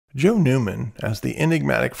Joe Newman, as the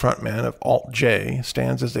enigmatic frontman of Alt-J,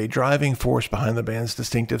 stands as a driving force behind the band's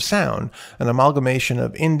distinctive sound, an amalgamation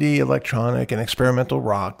of indie, electronic, and experimental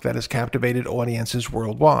rock that has captivated audiences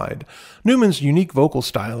worldwide. Newman's unique vocal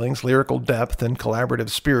stylings, lyrical depth, and collaborative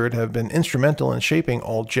spirit have been instrumental in shaping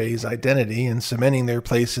Alt-J's identity and cementing their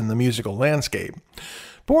place in the musical landscape.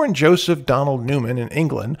 Born Joseph Donald Newman in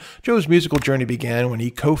England, Joe's musical journey began when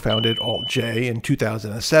he co-founded Alt-J in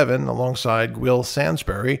 2007 alongside Gwil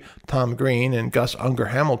Sainsbury, Thom Green, and Gus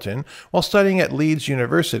Unger-Hamilton while studying at Leeds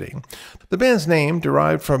University. The band's name,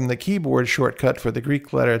 derived from the keyboard shortcut for the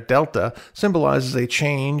Greek letter delta, symbolizes a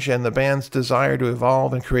change and the band's desire to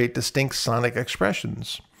evolve and create distinct sonic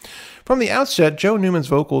expressions. From the outset, Joe Newman's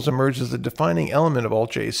vocals emerged as a defining element of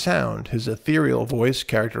Alt-J's sound. His ethereal voice,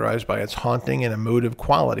 characterized by its haunting and emotive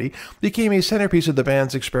quality, became a centerpiece of the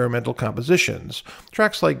band's experimental compositions.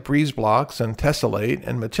 Tracks like Breeze Blocks and Tessellate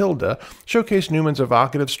and Matilda showcase Newman's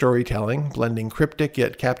evocative storytelling, blending cryptic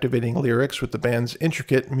yet captivating lyrics with the band's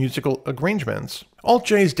intricate musical arrangements.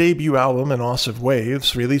 Alt-J's debut album, An Oss of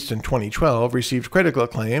Waves, released in 2012, received critical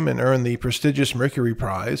acclaim and earned the prestigious Mercury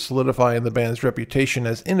Prize, solidifying the band's reputation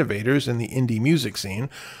as innovators in the indie music scene.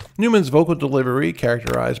 Newman's vocal delivery,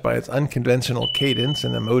 characterized by its unconventional cadence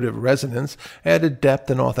and emotive resonance, added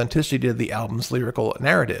depth and authenticity to the album's lyrical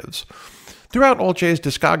narratives. Throughout Alt-J's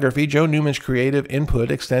discography, Joe Newman's creative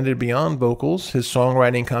input extended beyond vocals. His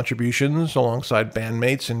songwriting contributions, alongside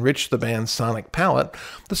bandmates, enriched the band's sonic palette.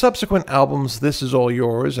 The subsequent albums This Is All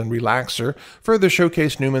Yours and Relaxer further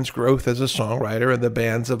showcased Newman's growth as a songwriter and the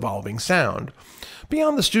band's evolving sound.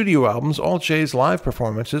 Beyond the studio albums, Alt-J's live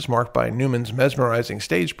performances, marked by Newman's mesmerizing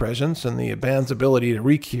stage presence and the band's ability to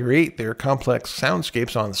recreate their complex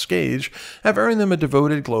soundscapes on stage, have earned them a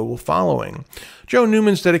devoted global following. Joe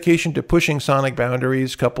Newman's dedication to pushing sonic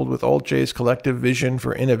boundaries, coupled with Alt-J's collective vision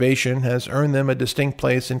for innovation, has earned them a distinct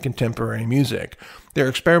place in contemporary music. Their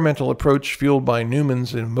experimental approach, fueled by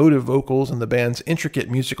Newman's emotive vocals and the band's intricate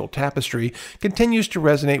musical tapestry, continues to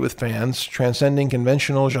resonate with fans, transcending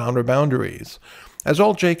conventional genre boundaries. As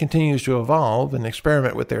Alt-J continues to evolve and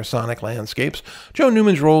experiment with their sonic landscapes, Joe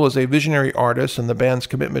Newman's role as a visionary artist and the band's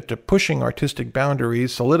commitment to pushing artistic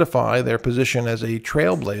boundaries solidify their position as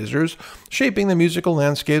trailblazers, shaping the musical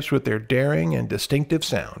landscapes with their daring and distinctive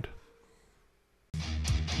sound.